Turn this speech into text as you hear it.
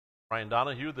Ryan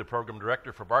Donohue, the Program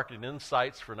Director for Marketing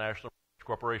Insights for National Research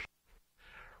Corporation.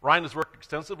 Ryan has worked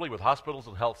extensively with hospitals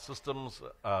and health systems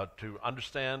to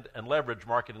understand and leverage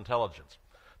market intelligence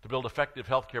to build effective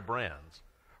healthcare brands.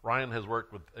 Ryan has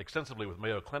worked extensively with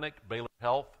Mayo Clinic, Baylor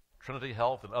Health, Trinity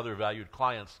Health, and other valued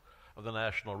clients of the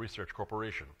National Research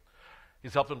Corporation.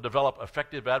 He's helped them develop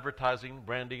effective advertising,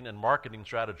 branding, and marketing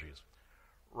strategies.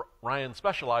 Ryan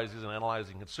specializes in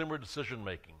analyzing consumer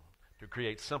decision-making to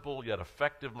create simple yet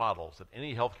effective models that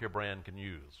any healthcare brand can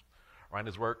use. Ryan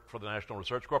has worked for the National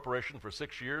Research Corporation for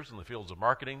 6 years in the fields of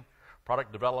marketing,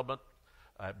 product development,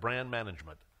 brand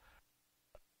management.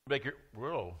 Here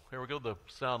we go, the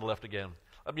sound left again.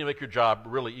 Let me make your job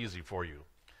really easy for you.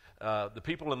 The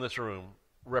people in this room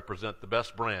represent the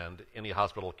best brand any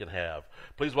hospital can have.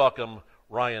 Please welcome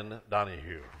Ryan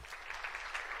Donohue.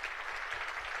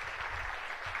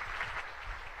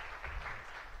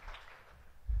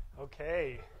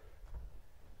 Okay.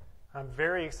 I'm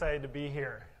very excited to be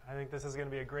here. I think this is going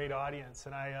to be a great audience.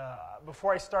 And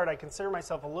before I start, I consider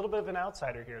myself a little bit of an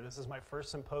outsider here. This is my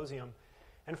first symposium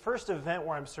and first event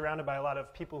where I'm surrounded by a lot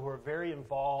of people who are very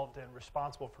involved and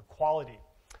responsible for quality.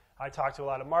 I talk to a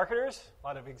lot of marketers, a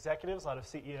lot of executives, a lot of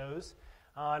CEOs,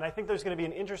 and I think there's going to be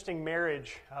an interesting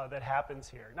marriage that happens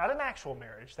here. Not an actual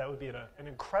marriage, that would be an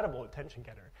incredible attention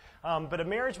getter, but a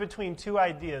marriage between two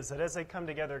ideas that as they come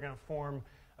together are going to form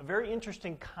a very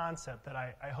interesting concept that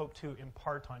I hope to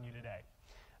impart on you today.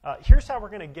 Here's how we're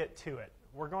going to get to it.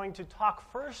 We're going to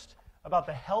talk first about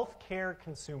the healthcare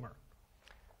consumer.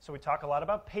 So we talk a lot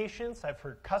about patients. I've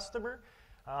heard customer.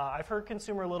 I've heard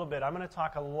consumer a little bit. I'm going to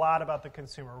talk a lot about the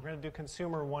consumer. We're going to do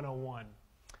Consumer 101.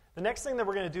 The next thing that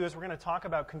we're going to do is we're going to talk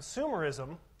about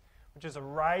consumerism, which is a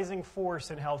rising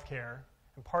force in healthcare,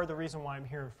 and part of the reason why I'm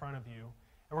here in front of you.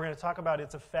 And we're going to talk about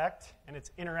its effect and its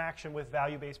interaction with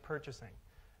value-based purchasing,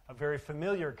 a very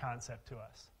familiar concept to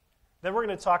us. Then we're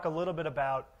going to talk a little bit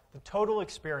about the total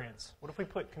experience. What if we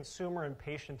put consumer and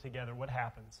patient together? What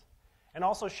happens? And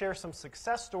also share some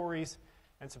success stories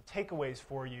and some takeaways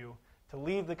for you to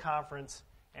leave the conference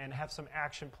and have some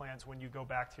action plans when you go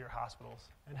back to your hospitals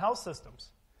and health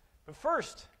systems. But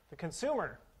first, the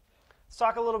consumer. Let's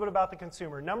talk a little bit about the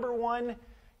consumer. Number one,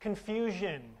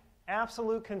 confusion.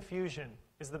 Absolute confusion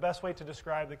is the best way to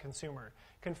describe the consumer.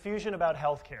 Confusion about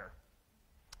healthcare.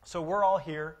 So we're all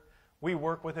here. We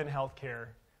work within healthcare,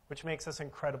 which makes us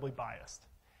incredibly biased.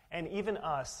 And even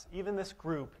us, even this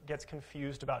group, gets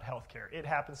confused about healthcare. It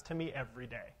happens to me every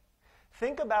day.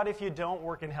 Think about if you don't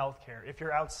work in healthcare. If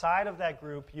you're outside of that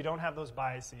group, you don't have those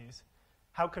biases,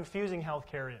 how confusing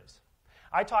healthcare is.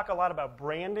 I talk a lot about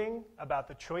branding, about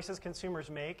the choices consumers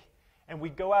make, and we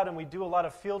go out and we do a lot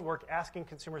of field work asking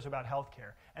consumers about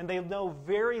healthcare. And they know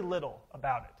very little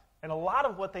about it. And a lot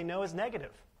of what they know is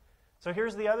negative. So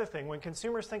here's the other thing. When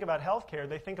consumers think about healthcare,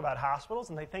 they think about hospitals,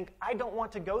 and they think, I don't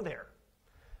want to go there.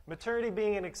 Maternity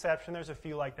being an exception, there's a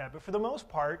few like that. But for the most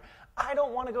part, I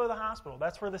don't want to go to the hospital.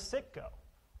 That's where the sick go.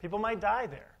 People might die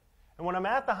there. And when I'm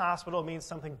at the hospital, it means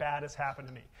something bad has happened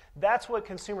to me. That's what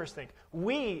consumers think.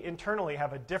 We internally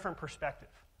have a different perspective.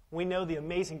 We know the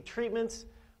amazing treatments.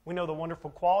 We know the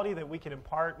wonderful quality that we can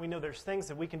impart. We know there's things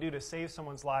that we can do to save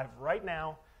someone's life right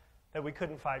now that we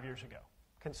couldn't 5 years ago.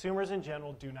 Consumers in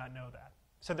general do not know that.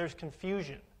 So there's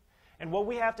confusion. And what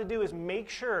we have to do is make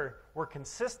sure we're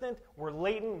consistent, we're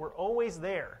latent, we're always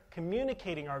there,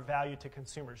 communicating our value to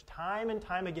consumers time and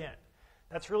time again.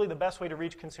 That's really the best way to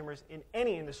reach consumers in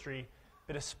any industry,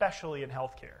 but especially in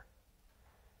healthcare.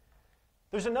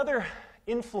 There's another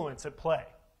influence at play,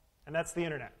 and that's the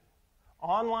internet.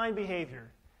 Online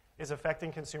behavior is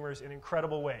affecting consumers in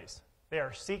incredible ways. They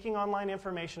are seeking online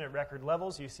information at record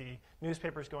levels. You see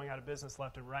newspapers going out of business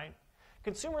left and right.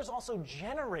 Consumers also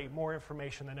generate more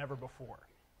information than ever before.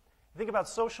 Think about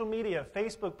social media,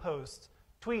 Facebook posts,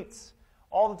 tweets,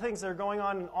 all the things that are going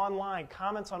on online,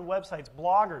 comments on websites,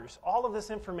 bloggers. All of this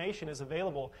information is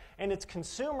available, and it's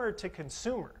consumer to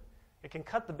consumer. It can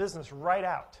cut the business right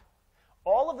out.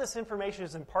 All of this information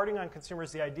is imparting on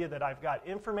consumers the idea that I've got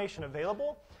information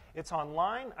available, it's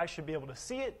online, I should be able to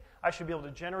see it, I should be able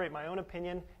to generate my own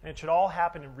opinion, and it should all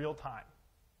happen in real time.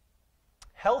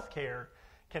 Healthcare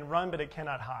can run, but it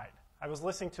cannot hide. I was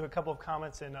listening to a couple of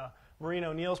comments in Maureen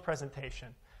O'Neill's presentation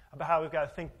about how we've got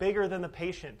to think bigger than the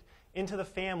patient, into the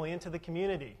family, into the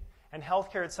community. And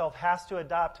healthcare itself has to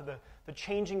adapt to the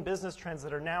changing business trends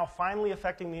that are now finally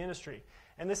affecting the industry.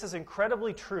 And this is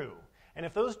incredibly true. And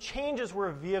if those changes were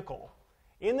a vehicle,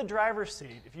 in the driver's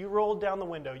seat, if you rolled down the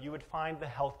window, you would find the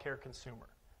healthcare consumer.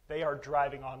 They are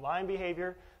driving online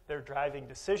behavior, they're driving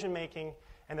decision-making,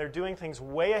 and they're doing things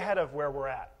way ahead of where we're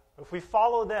at. If we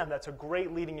follow them, that's a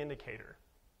great leading indicator.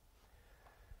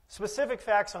 Specific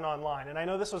facts on online, and I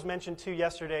know this was mentioned too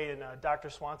yesterday in Dr.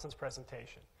 Swanson's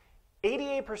presentation.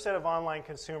 88% of online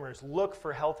consumers look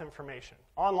for health information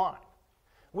online.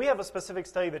 We have a specific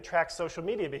study that tracks social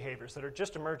media behaviors that are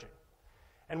just emerging.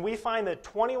 And we find that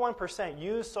 21%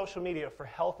 use social media for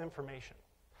health information.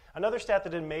 Another stat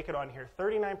that didn't make it on here,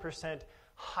 39%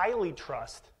 highly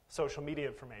trust social media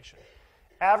information.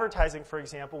 Advertising, for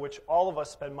example, which all of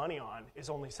us spend money on, is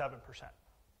only 7%.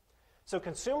 So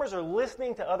consumers are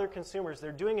listening to other consumers.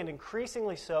 They're doing it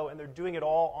increasingly so, and they're doing it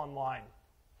all online.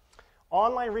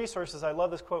 Online resources, I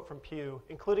love this quote from Pew,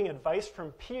 including advice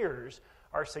from peers,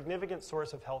 are a significant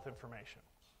source of health information.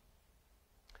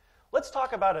 Let's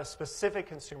talk about a specific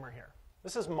consumer here.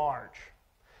 This is Marge.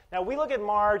 Now, we look at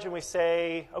Marge and we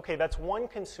say, okay, that's one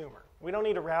consumer. We don't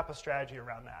need to wrap a strategy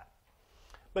around that.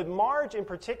 But Marge, in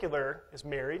particular, is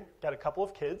married, got a couple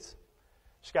of kids.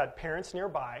 She's got parents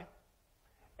nearby.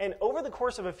 And over the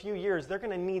course of a few years, they're going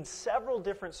to need several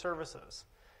different services.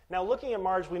 Now, looking at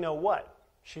Marge, we know what?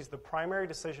 She's the primary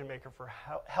decision maker for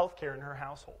healthcare in her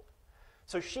household.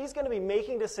 So she's going to be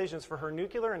making decisions for her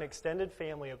nuclear and extended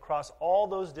family across all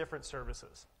those different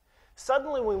services.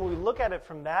 Suddenly, when we look at it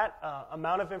from that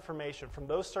amount of information, from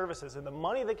those services, and the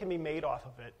money that can be made off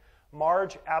of it,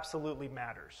 Marge absolutely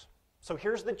matters. So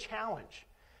here's the challenge.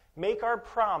 Make our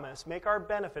promise, make our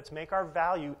benefits, make our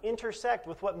value intersect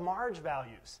with what Marge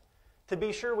values to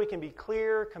be sure we can be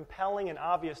clear, compelling, and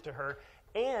obvious to her,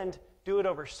 and do it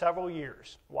over several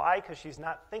years. Why? Because she's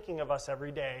not thinking of us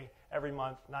every day, every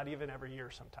month, not even every year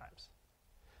sometimes.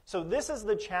 So this is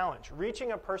the challenge,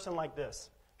 reaching a person like this,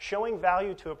 showing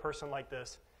value to a person like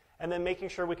this, and then making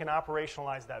sure we can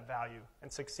operationalize that value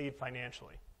and succeed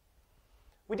financially.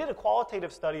 We did a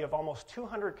qualitative study of almost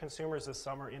 200 consumers this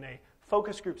summer in a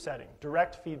focus group setting,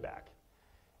 direct feedback.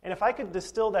 And if I could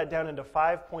distill that down into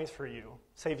 5 points for you,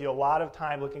 save you a lot of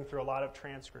time looking through a lot of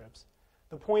transcripts,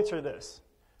 the points are this.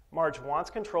 Marge wants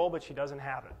control, but she doesn't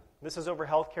have it. This is over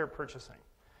healthcare purchasing.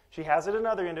 She has it in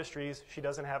other industries. She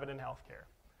doesn't have it in healthcare.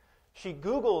 She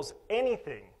Googles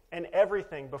anything and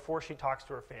everything before she talks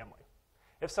to her family.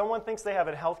 If someone thinks they have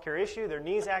a healthcare issue, their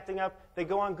knee's acting up, they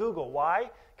go on Google.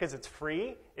 Why? Because it's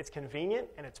free, it's convenient,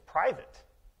 and it's private.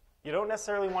 You don't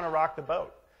necessarily want to rock the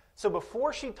boat. So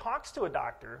before she talks to a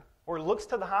doctor or looks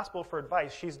to the hospital for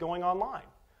advice, she's going online,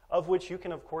 of which you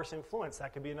can, of course, influence.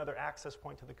 That could be another access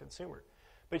point to the consumer.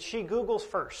 But she Googles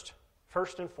first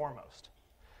and foremost.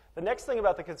 The next thing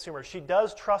about the consumer, she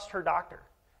does trust her doctor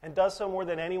and does so more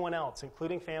than anyone else,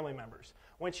 including family members.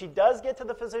 When she does get to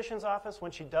the physician's office,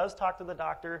 when she does talk to the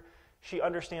doctor, she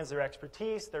understands their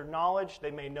expertise, their knowledge.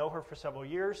 They may know her for several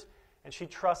years, and she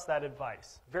trusts that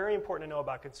advice. Very important to know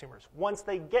about consumers, once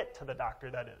they get to the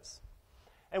doctor, that is.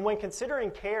 And when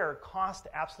considering care, cost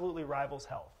absolutely rivals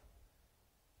health.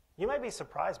 You might be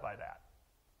surprised by that.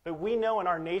 But we know in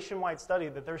our nationwide study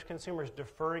that there's consumers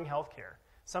deferring health care,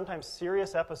 sometimes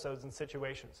serious episodes and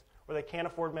situations where they can't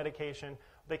afford medication,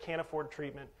 they can't afford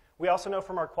treatment. We also know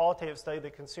from our qualitative study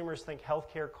that consumers think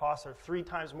health care costs are 3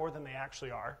 times more than they actually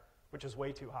are, which is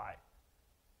way too high.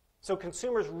 So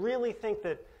consumers really think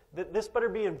that this better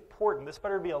be important, this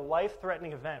better be a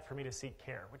life-threatening event for me to seek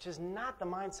care, which is not the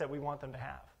mindset we want them to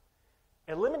have.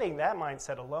 Eliminating that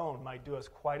mindset alone might do us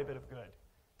quite a bit of good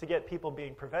to get people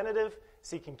being preventative,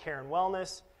 seeking care and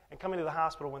wellness, and coming to the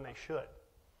hospital when they should.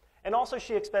 And also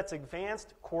she expects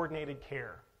advanced, coordinated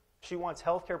care. She wants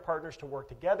healthcare partners to work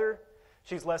together.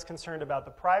 She's less concerned about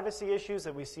the privacy issues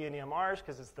that we see in EMRs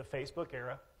because it's the Facebook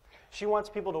era. She wants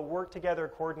people to work together,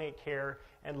 coordinate care,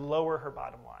 and lower her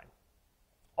bottom line.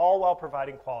 All while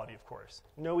providing quality, of course.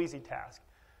 No easy task.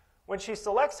 When she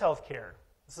selects healthcare,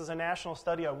 this is a national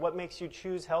study on what makes you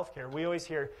choose healthcare. We always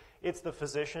hear it's the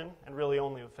physician, and really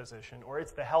only the physician, or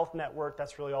it's the health network,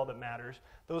 that's really all that matters.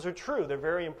 Those are true. They're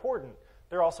very important.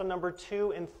 They're also number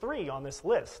 2 and 3 on this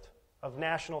list of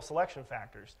national selection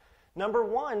factors. Number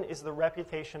 1 is the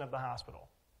reputation of the hospital.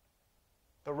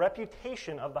 The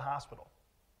reputation of the hospital.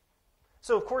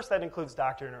 So, of course, that includes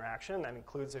doctor interaction. That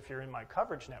includes if you're in my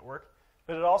coverage network.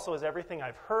 But it also is everything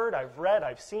I've heard, I've read,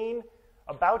 I've seen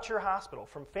about your hospital,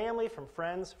 from family, from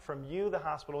friends, from you, the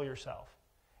hospital yourself.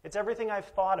 It's everything I've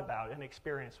thought about and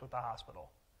experienced with the hospital.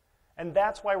 And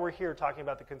that's why we're here talking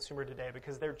about the consumer today,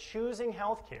 because they're choosing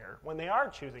healthcare, when they are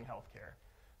choosing healthcare,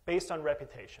 based on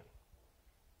reputation.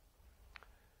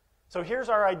 So here's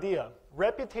our idea.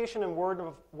 Reputation and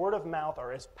word of mouth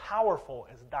are as powerful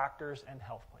as doctors and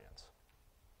health plans.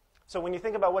 So when you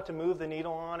think about what to move the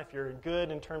needle on, if you're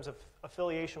good in terms of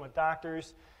affiliation with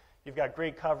doctors, you've got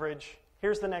great coverage,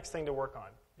 here's the next thing to work on,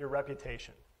 your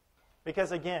reputation.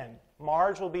 Because again,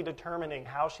 Marge will be determining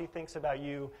how she thinks about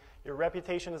you. Your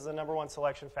reputation is the number one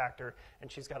selection factor,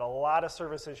 and she's got a lot of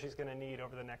services she's going to need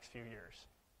over the next few years.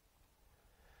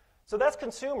 So that's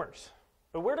consumers.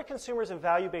 But where do consumers and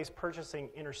value-based purchasing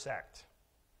intersect?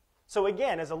 So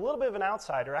again, as a little bit of an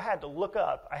outsider, I had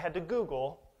to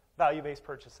Google value-based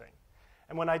purchasing.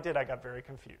 And when I did, I got very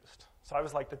confused. So I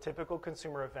was like the typical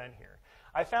consumer event here.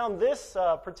 I found this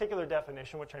particular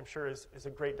definition, which I'm sure is a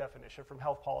great definition, from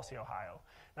Health Policy Ohio.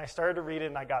 And I started to read it,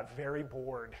 and I got very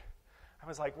bored. I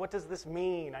was like, what does this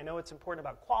mean? I know it's important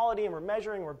about quality, and we're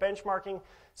measuring, we're benchmarking.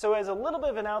 So as a little bit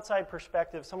of an outside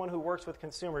perspective, someone who works with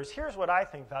consumers, here's what I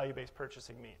think value-based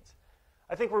purchasing means.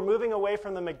 I think we're moving away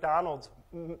from the McDonald's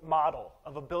model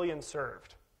of a billion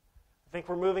served. I think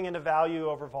we're moving into value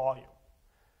over volume.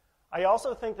 I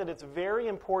also think that it's very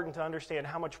important to understand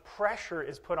how much pressure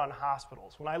is put on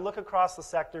hospitals. When I look across the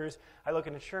sectors, I look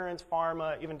at insurance,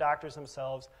 pharma, even doctors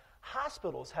themselves,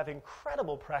 hospitals have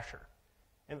incredible pressure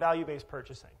in value-based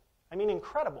purchasing. I mean,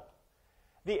 incredible.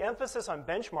 The emphasis on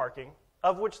benchmarking,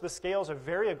 of which the scales are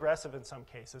very aggressive in some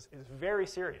cases, is very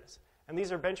serious. And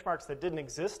these are benchmarks that didn't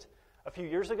exist a few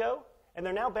years ago, and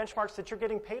they're now benchmarks that you're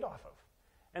getting paid off of.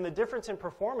 And the difference in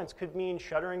performance could mean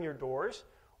shuttering your doors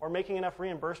or making enough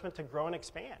reimbursement to grow and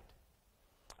expand.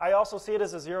 I also see it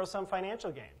as a zero-sum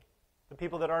financial gain. The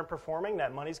people that aren't performing,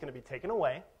 that money's going to be taken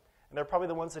away, and they're probably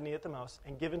the ones that need it the most,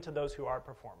 and given to those who are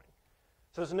performing.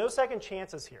 So there's no second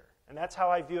chances here, and that's how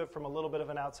I view it from a little bit of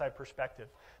an outside perspective.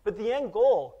 But the end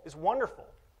goal is wonderful,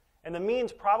 and the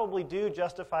means probably do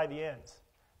justify the ends,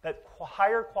 that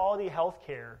higher quality health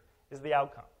care is the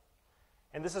outcome.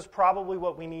 And this is probably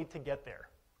what we need to get there.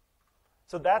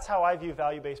 So that's how I view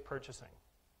value-based purchasing.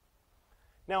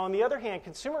 Now, on the other hand,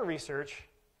 consumer research,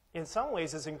 in some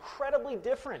ways, is incredibly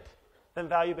different than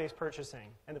value-based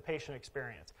purchasing and the patient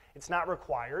experience. It's not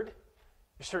required.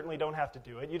 You certainly don't have to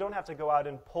do it. You don't have to go out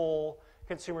and poll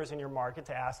consumers in your market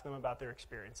to ask them about their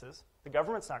experiences. The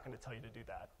government's not going to tell you to do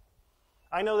that.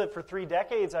 I know that for 3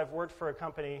 decades, I've worked for a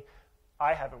company.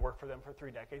 I haven't worked for them for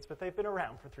 3 decades, but they've been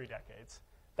around for 3 decades,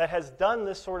 that has done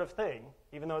this sort of thing,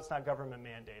 even though it's not government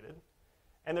mandated.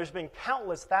 And there's been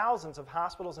countless thousands of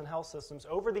hospitals and health systems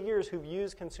over the years who've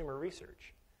used consumer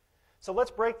research. So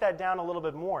let's break that down a little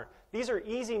bit more. These are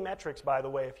easy metrics, by the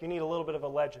way, if you need a little bit of a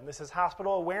legend. This is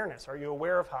hospital awareness. Are you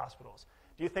aware of hospitals?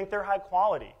 Do you think they're high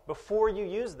quality before you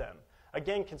use them?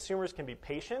 Again, consumers can be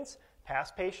patients,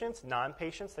 past patients,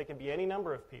 non-patients. They can be any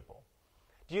number of people.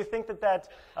 Do you think that that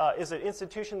is an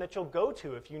institution that you'll go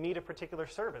to if you need a particular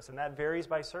service? And that varies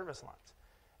by service lines.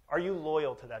 Are you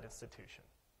loyal to that institution?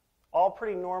 All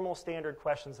pretty normal, standard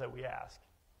questions that we ask.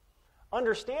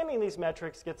 Understanding these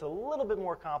metrics gets a little bit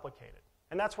more complicated.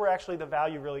 And that's where actually the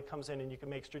value really comes in and you can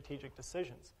make strategic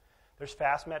decisions. There's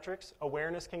fast metrics.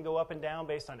 Awareness can go up and down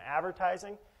based on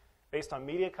advertising, based on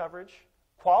media coverage.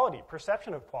 Quality,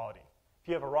 perception of quality. If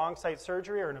you have a wrong site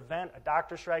surgery or an event, a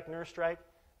doctor strike, nurse strike,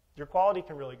 your quality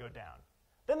can really go down.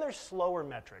 Then there's slower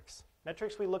metrics.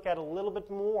 Metrics we look at a little bit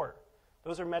more.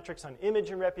 Those are metrics on image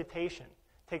and reputation.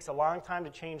 It takes a long time to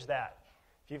change that.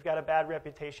 If you've got a bad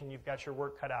reputation, you've got your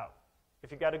work cut out.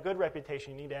 If you've got a good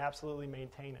reputation, you need to absolutely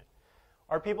maintain it.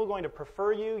 Are people going to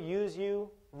prefer you, use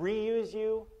you, reuse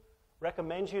you,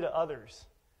 recommend you to others?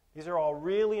 These are all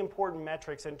really important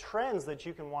metrics and trends that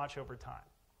you can watch over time.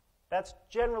 That's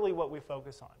generally what we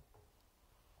focus on.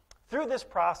 Through this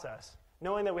process,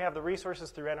 knowing that we have the resources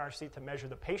through NRC to measure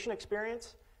the patient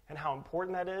experience and how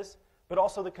important that is, but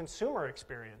also the consumer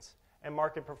experience and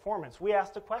market performance, we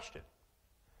asked a question.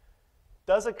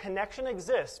 Does a connection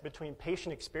exist between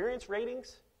patient experience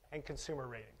ratings and consumer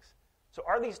ratings? So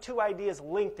are these two ideas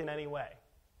linked in any way?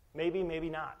 Maybe, maybe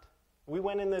not. We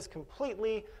went in this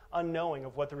completely unknowing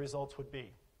of what the results would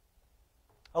be.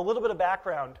 A little bit of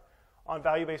background on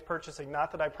value-based purchasing,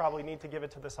 not that I probably need to give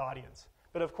it to this audience.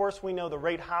 But of course, we know the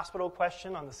rate hospital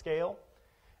question on the scale,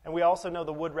 and we also know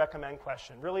the would recommend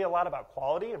question. Really a lot about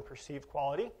quality and perceived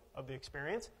quality of the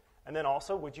experience, and then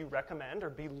also would you recommend or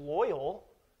be loyal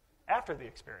after the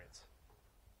experience.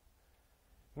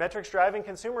 Metrics driving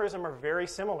consumerism are very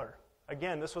similar.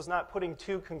 Again, this was not putting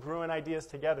two congruent ideas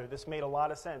together. This made a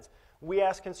lot of sense. We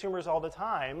ask consumers all the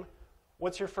time,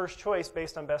 what's your first choice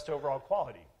based on best overall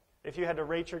quality? If you had to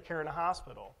rate your care in a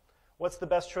hospital, what's the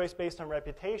best choice based on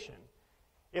reputation?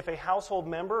 If a household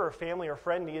member or family or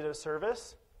friend needed a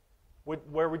service,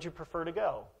 where would you prefer to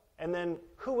go? And then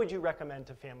who would you recommend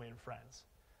to family and friends?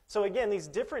 So again, these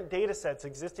different data sets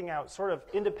existing out sort of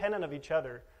independent of each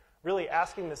other, really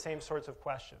asking the same sorts of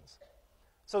questions.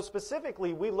 So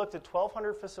specifically, we looked at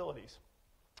 1,200 facilities.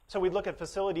 So we'd look at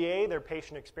facility A, their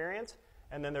patient experience,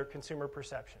 and then their consumer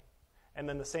perception. And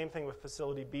then the same thing with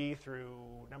facility B through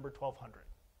number 1,200.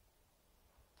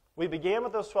 We began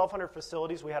with those 1,200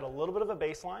 facilities. We had a little bit of a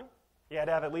baseline. You had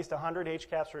to have at least 100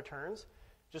 HCAHPS returns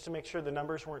just to make sure the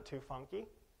numbers weren't too funky.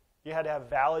 You had to have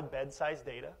valid bed size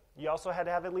data. You also had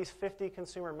to have at least 50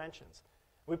 consumer mentions.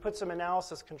 We put some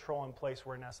analysis control in place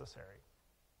where necessary.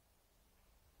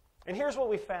 And here's what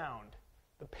we found.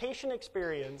 The patient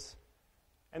experience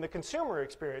and the consumer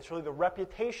experience, really the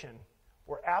reputation,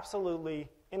 were absolutely,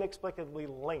 inexplicably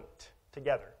linked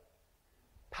together,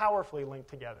 powerfully linked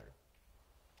together.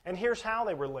 And here's how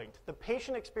they were linked. The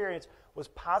patient experience was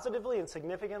positively and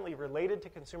significantly related to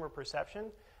consumer perception,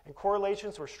 and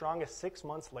correlations were strongest 6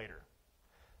 months later.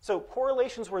 So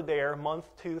correlations were there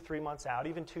month, 2, 3 months out,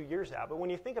 even 2 years out. But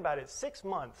when you think about it, 6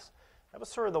 months, that was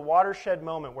sort of the watershed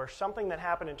moment where something that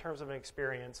happened in terms of an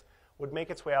experience would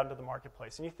make its way out into the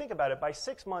marketplace. And you think about it, by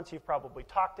 6 months, you've probably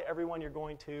talked to everyone you're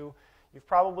going to. You've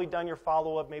probably done your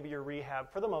follow-up, maybe your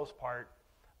rehab, for the most part.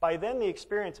 By then, the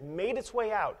experience made its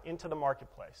way out into the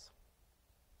marketplace.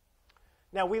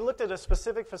 Now, we looked at a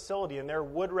specific facility, and their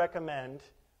would recommend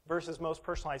versus most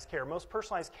personalized care. Most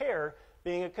personalized care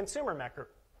being a consumer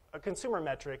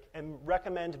metric, and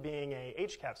recommend being a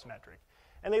HCAHPS metric.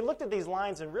 And they looked at these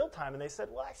lines in real time, and they said,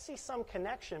 well, I see some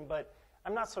connection, but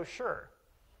I'm not so sure.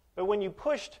 But when you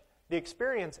pushed the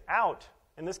experience out,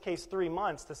 in this case 3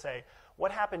 months, to say,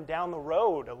 what happened down the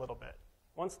road a little bit?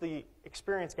 Once the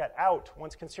experience got out,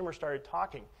 once consumers started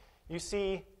talking, you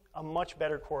see a much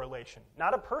better correlation.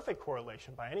 Not a perfect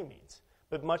correlation by any means,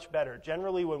 but much better.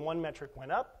 Generally, when one metric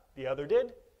went up, the other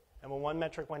did, and when one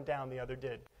metric went down, the other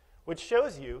did. Which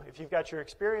shows you, if you've got your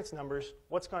experience numbers,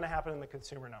 what's going to happen in the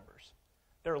consumer numbers.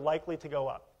 They're likely to go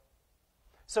up.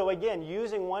 So again,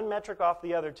 using one metric off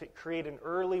the other to create an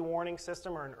early warning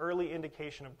system or an early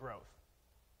indication of growth.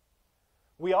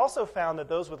 We also found that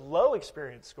those with low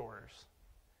experience scores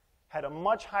had a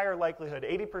much higher likelihood,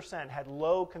 80% had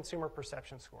low consumer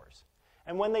perception scores.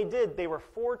 And when they did, they were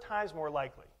 4 times more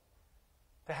likely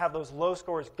to have those low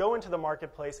scores go into the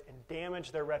marketplace and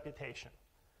damage their reputation,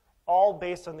 all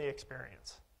based on the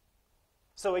experience.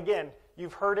 So again,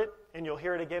 you've heard it, and you'll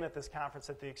hear it again at this conference,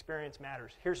 that the experience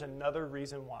matters. Here's another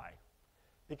reason why.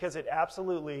 Because it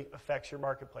absolutely affects your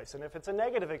marketplace. And if it's a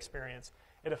negative experience,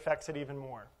 it affects it even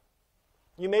more.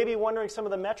 You may be wondering some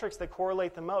of the metrics that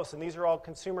correlate the most, and these are all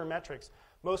consumer metrics.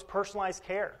 Most personalized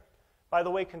care. By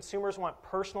the way, consumers want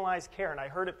personalized care, and I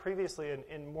heard it previously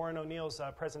in Maureen O'Neill's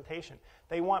presentation.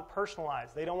 They want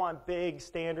personalized. They don't want big,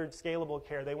 standard, scalable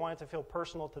care. They want it to feel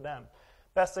personal to them.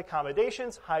 Best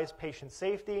accommodations, highest patient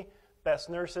safety, best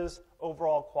nurses,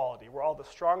 overall quality. We're all the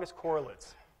strongest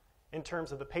correlates in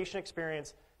terms of the patient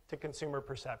experience to consumer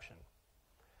perception.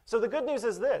 So the good news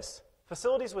is this.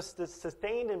 Facilities with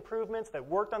sustained improvements that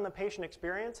worked on the patient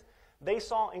experience, they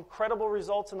saw incredible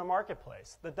results in the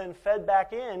marketplace that then fed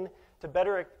back in to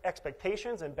better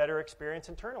expectations and better experience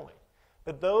internally.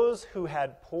 But those who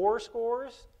had poor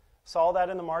scores saw that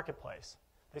in the marketplace.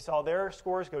 They saw their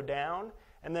scores go down,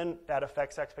 and then that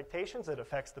affects expectations. It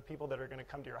affects the people that are going to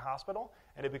come to your hospital,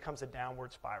 and it becomes a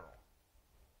downward spiral.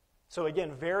 So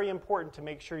again, very important to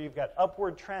make sure you've got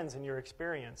upward trends in your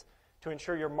experience to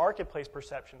ensure your marketplace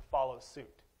perception follows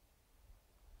suit.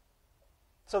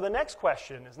 So the next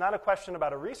question is not a question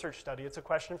about a research study, it's a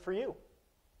question for you.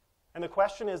 And the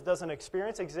question is, does a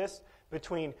connection exist,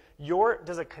 between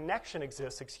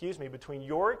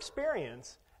your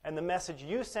experience and the message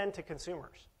you send to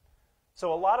consumers?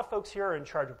 So a lot of folks here are in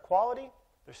charge of quality.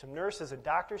 There's some nurses and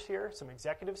doctors here, some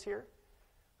executives here.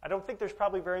 I don't think there's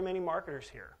probably very many marketers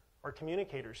here or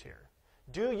communicators here.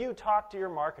 Do you talk to your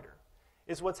marketer?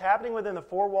 Is what's happening within the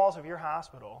 4 walls of your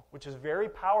hospital, which is very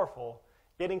powerful,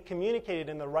 getting communicated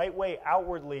in the right way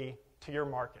outwardly to your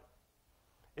market?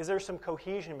 Is there some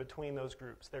cohesion between those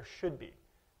groups? There should be.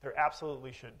 There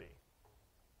absolutely should be.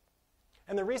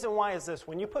 And the reason why is this.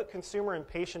 When you put consumer and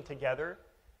patient together,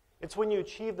 it's when you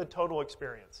achieve the total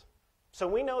experience. So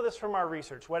we know this from our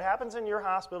research. What happens in your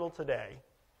hospital today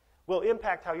will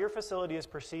impact how your facility is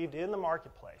perceived in the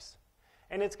marketplace.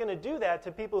 And it's going to do that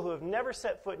to people who have never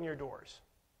set foot in your doors.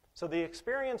 So the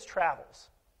experience travels,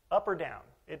 up or down,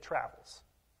 it travels.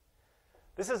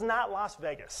 This is not Las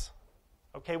Vegas.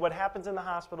 Okay, what happens in the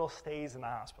hospital stays in the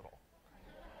hospital.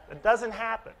 It doesn't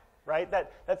happen, right?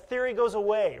 That theory goes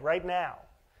away right now.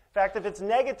 In fact, if it's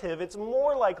negative, it's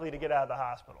more likely to get out of the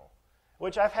hospital,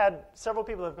 which I've had several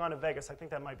people have gone to Vegas. I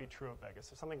think that might be true of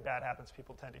Vegas. If something bad happens,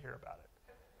 people tend to hear about it.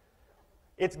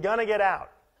 It's going to get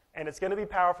out. And it's going to be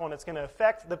powerful, and it's going to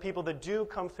affect the people that do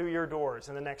come through your doors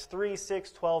in the next 3,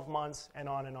 6, 12 months, and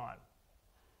on and on.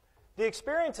 The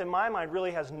experience, in my mind,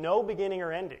 really has no beginning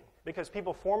or ending because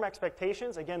people form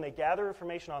expectations. Again, they gather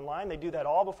information online. They do that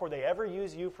all before they ever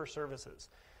use you for services.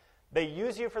 They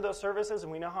use you for those services,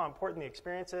 and we know how important the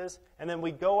experience is, and then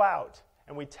we go out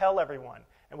and we tell everyone,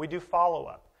 and we do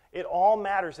follow-up. It all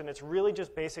matters, and it's really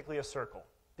just basically a circle.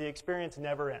 The experience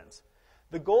never ends.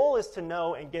 The goal is to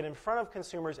know and get in front of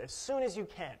consumers as soon as you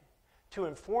can to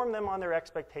inform them on their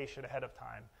expectation ahead of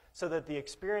time so that the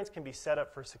experience can be set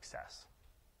up for success.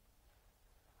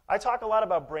 I talk a lot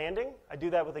about branding. I do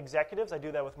that with executives. I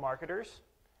do that with marketers.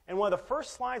 And one of the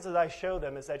first slides that I show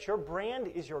them is that your brand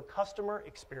is your customer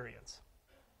experience.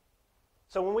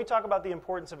 So when we talk about the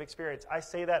importance of experience, I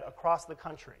say that across the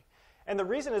country. And the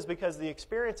reason is because the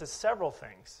experience is several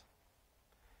things.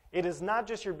 It is not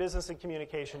just your business and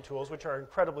communication tools, which are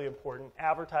incredibly important,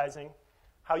 advertising,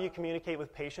 how you communicate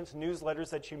with patients, newsletters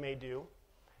that you may do.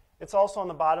 It's also on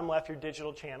the bottom left, your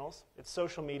digital channels. It's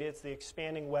social media. It's the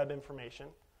expanding web information.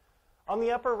 On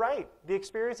the upper right, the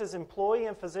experience is employee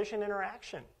and physician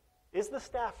interaction. Is the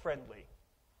staff friendly?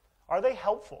 Are they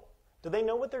helpful? Do they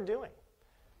know what they're doing?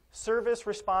 Service,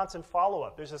 response, and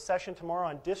follow-up. There's a session tomorrow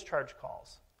on discharge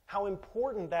calls. How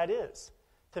important that is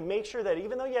to make sure that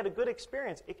even though you had a good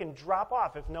experience, it can drop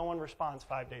off if no one responds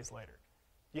 5 days later.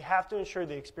 You have to ensure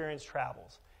the experience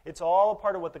travels. It's all a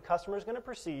part of what the customer is going to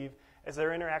perceive as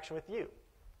their interaction with you.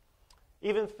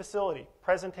 Even facility,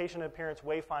 presentation, appearance,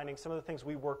 wayfinding, some of the things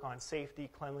we work on, safety,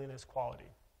 cleanliness, quality.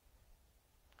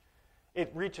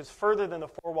 It reaches further than the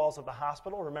four walls of the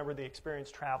hospital. Remember, the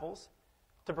experience travels.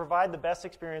 To provide the best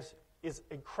experience is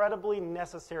incredibly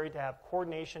necessary to have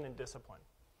coordination and discipline.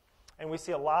 And we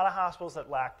see a lot of hospitals that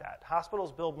lack that.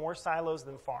 Hospitals build more silos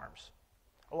than farms.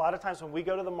 A lot of times when we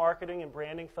go to the marketing and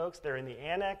branding folks, they're in the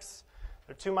annex,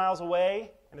 they're 2 miles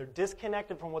away, and they're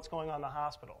disconnected from what's going on in the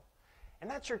hospital. And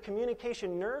that's your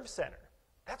communication nerve center.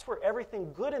 That's where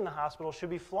everything good in the hospital should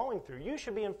be flowing through. You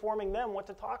should be informing them what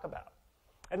to talk about.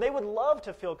 And they would love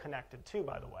to feel connected too,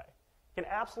 by the way. It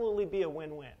can absolutely be a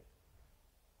win-win.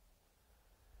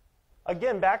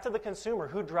 Again, back to the consumer.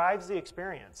 Who drives the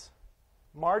experience?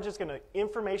 Marge is going to,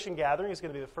 information gathering is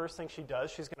going to be the first thing she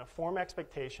does. She's going to form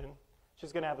expectation.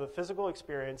 She's going to have the physical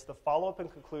experience, the follow-up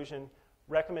and conclusion,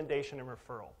 recommendation, and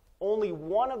referral. Only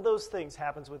one of those things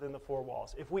happens within the four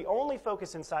walls. If we only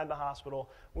focus inside the hospital,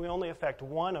 we only affect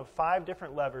one of 5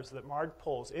 different levers that Marge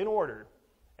pulls in order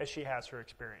as she has her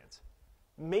experience.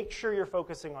 Make sure you're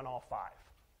focusing on all 5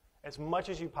 as much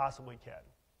as you possibly can.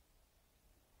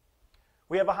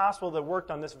 We have a hospital that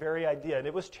worked on this very idea, and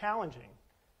it was challenging,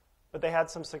 but they had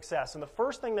some success. And the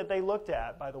first thing that they looked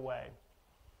at, by the way,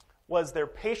 was their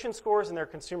patient scores and their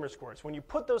consumer scores. When you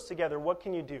put those together, what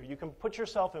can you do? You can put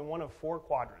yourself in one of 4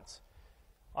 quadrants.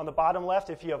 On the bottom left,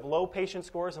 if you have low patient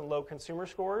scores and low consumer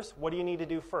scores, what do you need to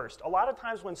do first? A lot of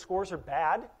times when scores are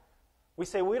bad, we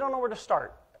say, we don't know where to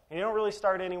start. And you don't really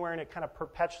start anywhere, and it kind of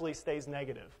perpetually stays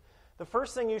negative. The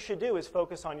first thing you should do is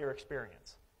focus on your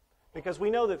experience. Because we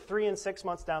know that 3 and 6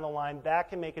 months down the line, that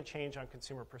can make a change on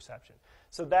consumer perception.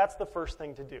 So that's the first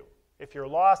thing to do. If you're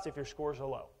lost, if your scores are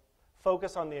low,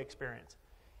 focus on the experience.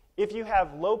 If you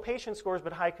have low patient scores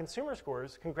but high consumer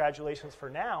scores, congratulations for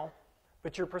now,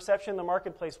 but your perception in the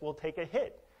marketplace will take a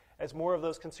hit as more of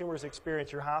those consumers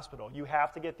experience your hospital. You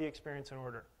have to get the experience in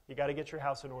order. You got to get your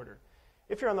house in order.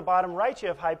 If you're on the bottom right, you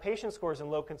have high patient scores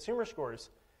and low consumer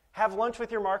scores. Have lunch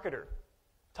with your marketer.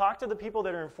 Talk to the people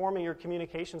that are informing your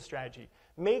communication strategy.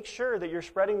 Make sure that you're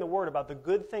spreading the word about the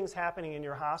good things happening in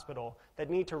your hospital that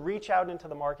need to reach out into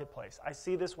the marketplace. I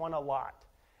see this one a lot,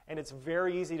 and it's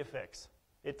very easy to fix.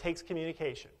 It takes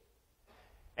communication.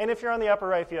 And if you're on the upper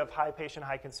right, if you have high patient,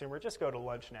 high consumer, just go to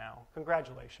lunch now.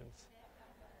 Congratulations.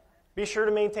 Be sure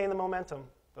to maintain the momentum.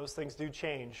 Those things do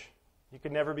change. You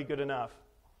can never be good enough.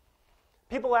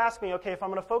 People ask me, okay, if I'm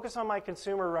going to focus on my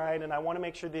consumer, right, and I want to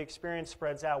make sure the experience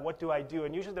spreads out, what do I do?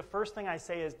 And usually the first thing I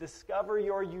say is discover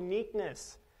your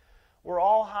uniqueness. We're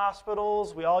all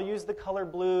hospitals. We all use the color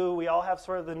blue. We all have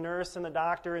sort of the nurse and the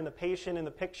doctor and the patient in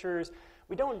the pictures.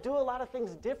 We don't do a lot of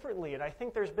things differently, and I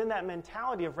think there's been that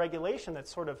mentality of regulation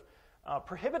that's sort of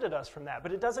prohibited us from that,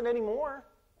 but it doesn't anymore.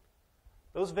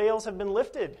 Those veils have been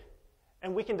lifted,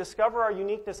 and we can discover our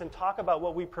uniqueness and talk about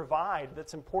what we provide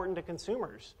that's important to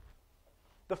consumers.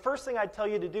 The first thing I'd tell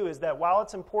you to do is that while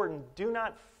it's important, do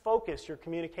not focus your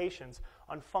communications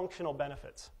on functional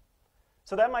benefits.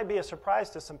 So that might be a surprise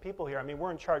to some people here. I mean,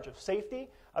 we're in charge of safety.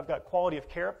 I've got quality of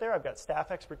care up there. I've got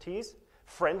staff expertise,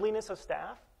 friendliness of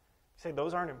staff. You say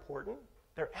those aren't important?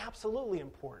 They're absolutely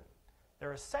important.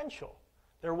 They're essential.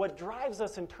 They're what drives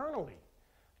us internally.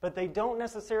 But they don't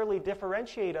necessarily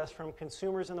differentiate us from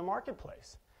consumers in the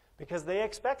marketplace because they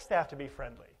expect staff to be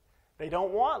friendly. They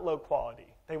don't want low quality.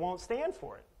 They won't stand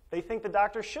for it. They think the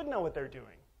doctor should know what they're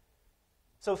doing.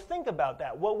 So think about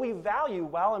that. What we value,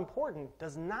 while important,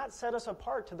 does not set us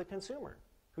apart to the consumer.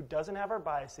 who doesn't have our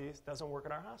biases, doesn't work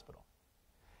in our hospital.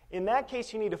 In that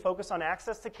case, you need to focus on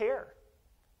access to care.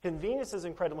 Convenience is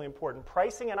incredibly important.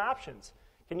 Pricing and options.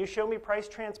 Can you show me price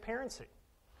transparency?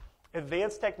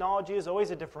 Advanced technology is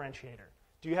always a differentiator.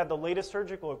 Do you have the latest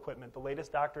surgical equipment, the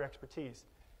latest doctor expertise?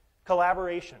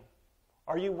 Collaboration.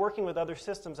 Are you working with other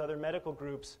systems, other medical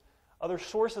groups, other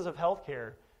sources of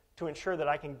healthcare to ensure that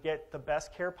I can get the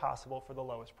best care possible for the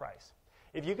lowest price?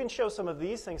 If you can show some of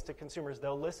these things to consumers,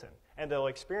 they'll listen, and they'll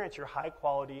experience your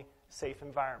high-quality, safe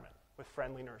environment with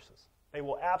friendly nurses. They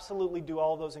will absolutely do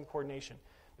all those in coordination,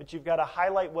 but you've got to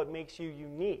highlight what makes you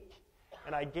unique.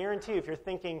 And I guarantee you, if you're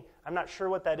thinking, I'm not sure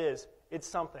what that is, it's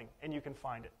something, and you can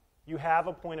find it. You have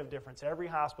a point of difference. Every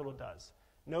hospital does.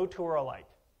 No two are alike.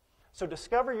 So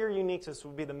discover your uniqueness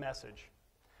would be the message.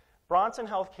 Bronson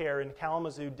Healthcare in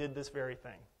Kalamazoo did this very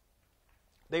thing.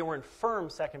 They were in firm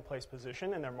second-place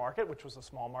position in their market, which was a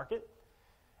small market,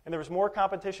 and there was more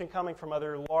competition coming from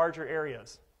other larger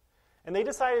areas. And they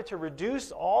decided to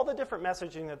reduce all the different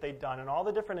messaging that they'd done and all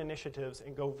the different initiatives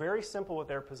and go very simple with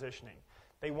their positioning.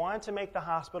 They wanted to make the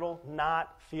hospital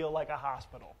not feel like a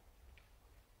hospital.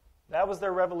 That was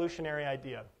their revolutionary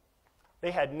idea.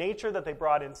 They had nature that they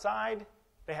brought inside.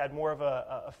 They had more of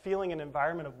a feeling and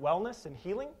environment of wellness and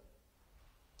healing.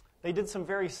 They did some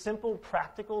very simple,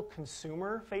 practical,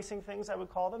 consumer-facing things, I would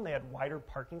call them. They had wider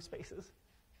parking spaces,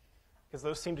 because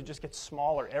those seem to just get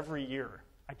smaller every year.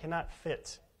 I cannot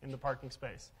fit in the parking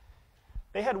space.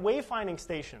 They had wayfinding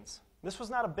stations. This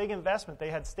was not a big investment. They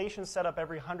had stations set up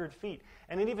every 100 feet.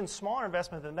 And an even smaller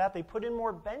investment than that, they put in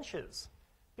more benches.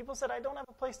 People said, I don't have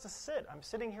a place to sit. I'm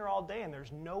sitting here all day, and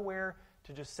there's nowhere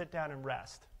to just sit down and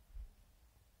rest.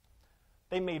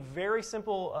 They made very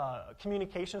simple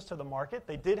communications to the market.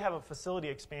 They did have a facility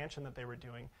expansion that they were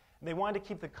doing. And they wanted to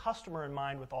keep the customer in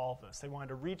mind with all of this. They wanted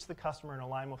to reach the customer and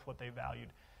align with what they valued.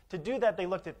 To do that, they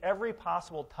looked at every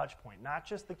possible touch point, not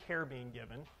just the care being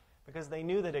given, because they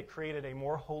knew that it created a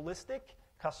more holistic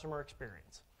customer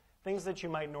experience. Things that you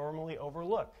might normally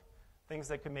overlook, things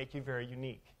that could make you very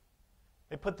unique.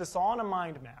 They put this all on a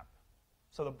mind map.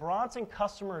 So the Bronson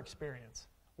customer experience,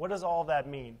 what does all that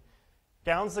mean?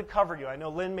 Gowns that covered you. I know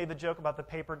Lynn made the joke about the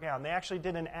paper gown. They actually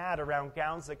did an ad around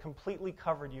gowns that completely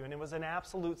covered you, and it was an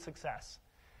absolute success.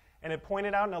 And it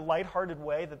pointed out in a lighthearted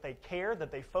way that they care,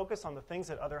 that they focus on the things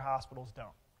that other hospitals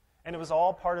don't. And it was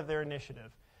all part of their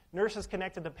initiative. Nurses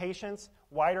connected to patients,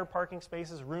 wider parking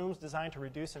spaces, rooms designed to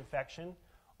reduce infection,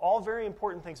 all very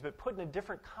important things, but put in a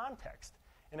different context,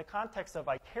 in a context of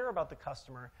I care about the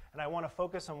customer, and I want to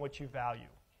focus on what you value.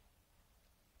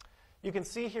 You can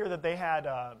see here that they had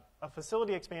a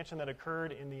facility expansion that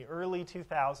occurred in the early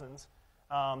 2000s.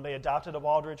 They adopted a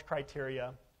Baldrige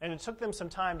criteria, and it took them some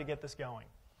time to get this going.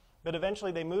 But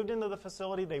eventually they moved into the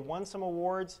facility, they won some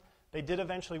awards, they did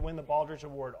eventually win the Baldrige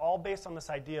Award, all based on this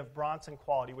idea of Bronson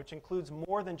quality, which includes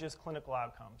more than just clinical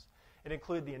outcomes. It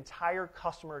included the entire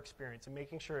customer experience and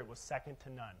making sure it was second to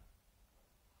none.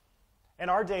 And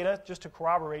our data, just to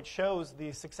corroborate, shows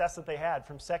the success that they had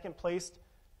from second place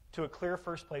to a clear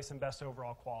first place in best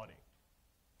overall quality.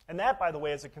 And that, by the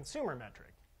way, is a consumer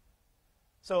metric.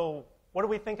 So what do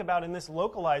we think about in this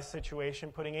localized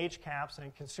situation, putting HCAHPS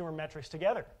and consumer metrics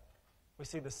together? We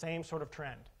see the same sort of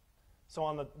trend. So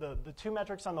on the two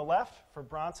metrics on the left, for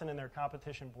Bronson and their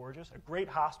competition, Borges, a great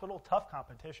hospital, tough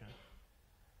competition,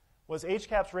 was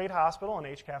HCAHPS rate hospital and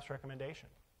HCAHPS recommendation.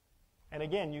 And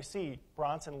again, you see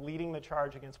Bronson leading the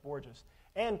charge against Borges.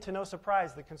 And to no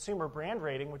surprise, the consumer brand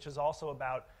rating, which is also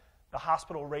about the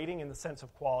hospital rating in the sense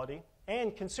of quality,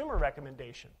 and consumer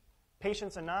recommendation,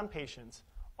 patients and non-patients,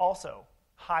 also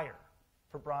higher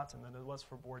for Bronson than it was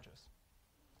for Borges.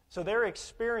 So their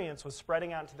experience was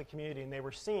spreading out into the community, and they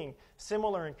were seeing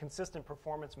similar and consistent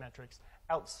performance metrics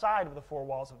outside of the four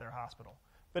walls of their hospital.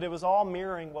 But it was all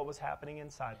mirroring what was happening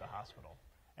inside the hospital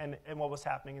and what was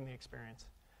happening in the experience.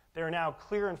 They are now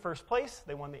clear in first place.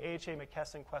 They won the AHA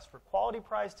McKesson Quest for Quality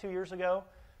Prize 2 years ago.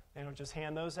 They don't just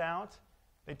hand those out.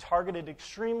 They targeted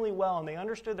extremely well, and they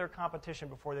understood their competition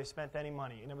before they spent any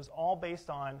money. And it was all based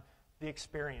on the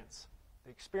experience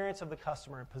of the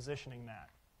customer and positioning that.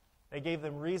 They gave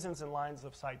them reasons and lines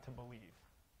of sight to believe.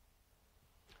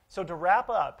 So to wrap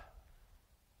up,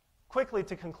 quickly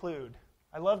to conclude,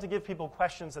 I love to give people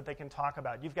questions that they can talk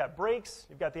about. You've got breaks.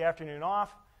 You've got the afternoon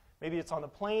off. Maybe it's on the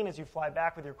plane as you fly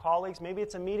back with your colleagues. Maybe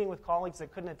it's a meeting with colleagues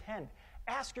that couldn't attend.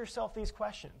 Ask yourself these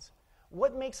questions.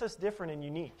 What makes us different and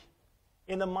unique?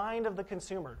 In the mind of the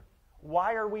consumer,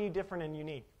 why are we different and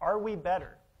unique? Are we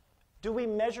better? Do we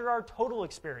measure our total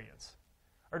experience?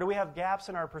 Or do we have gaps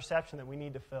in our perception that we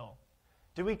need to fill?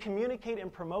 Do we communicate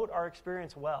and promote our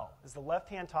experience well? Is the left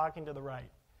hand talking to the right?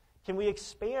 Can we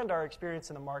expand our experience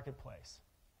in the marketplace?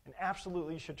 and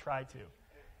absolutely should try to.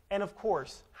 And of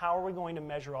course, how are we going to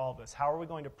measure all of this? How are we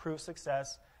going to prove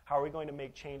success? How are we going to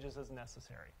make changes as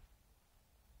necessary?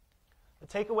 The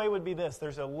takeaway would be this.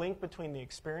 There's a link between the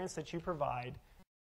experience that you provide